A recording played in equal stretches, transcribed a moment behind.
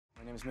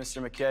My name is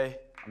Mr. McKay.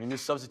 I'm your new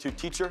substitute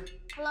teacher.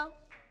 Hello.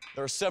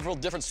 There are several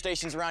different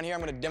stations around here. I'm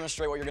going to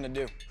demonstrate what you're going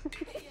to do.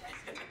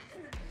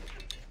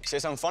 Say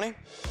something funny?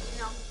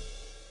 No.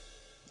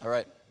 All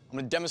right. I'm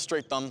going to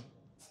demonstrate them.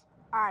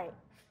 All right.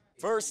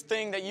 First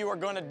thing that you are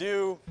going to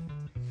do,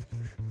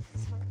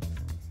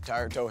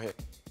 tire toe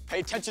hit.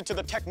 Pay attention to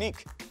the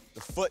technique.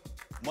 The foot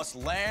must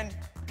land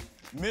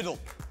middle.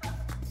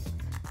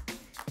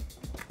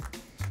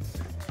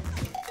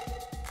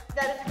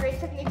 That is a great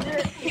technique,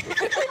 sir.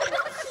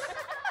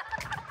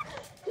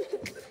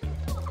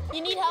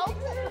 You need help?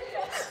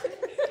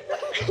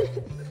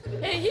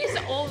 Hey, he's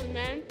old,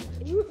 man.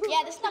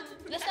 Yeah, that's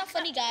not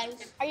funny,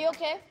 guys. Are you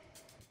okay?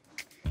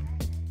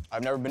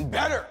 I've never been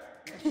better.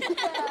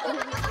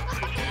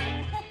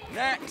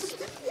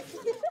 Next.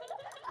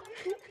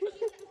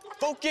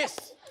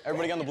 Focus.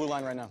 Everybody on the blue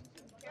line right now.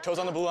 Toes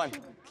on the blue line.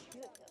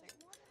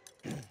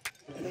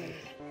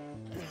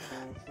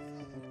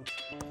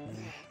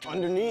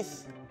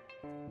 Underneath,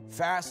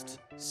 fast,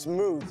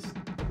 smooth.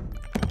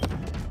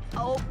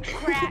 Oh,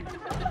 crap.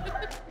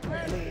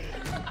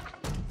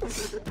 I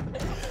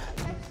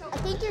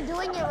think you're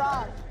doing it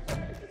wrong.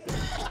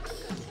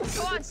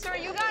 Come on, sir,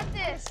 you got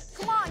this.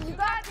 Come on, you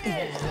got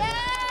this.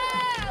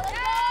 Yeah!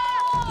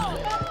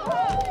 Let's go!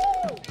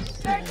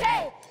 Mr. K!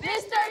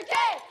 Mr. K!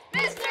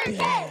 Mr.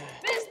 K!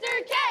 Mr.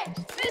 K!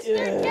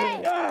 Mr. K!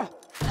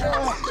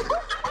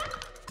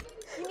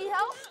 You need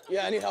help?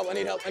 Yeah, I need help.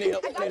 I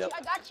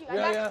got you. I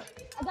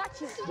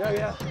got you.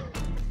 Yeah.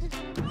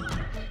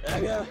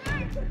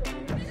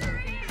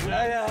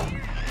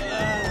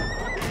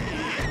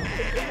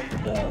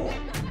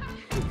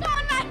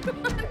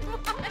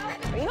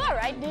 Are you all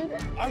right, dude?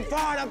 I'm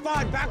fine.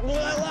 Back blue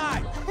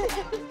line.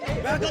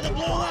 Back on the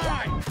blue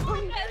line.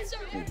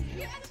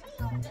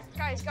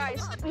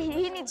 Guys,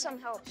 he needs some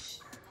help.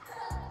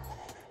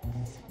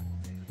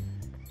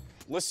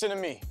 Listen to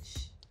me.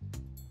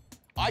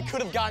 I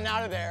could have gotten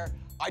out of there.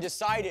 I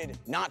decided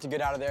not to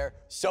get out of there,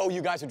 so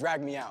you guys would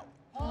drag me out.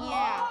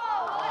 Yeah.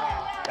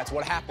 That's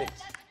what happened.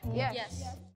 Yes.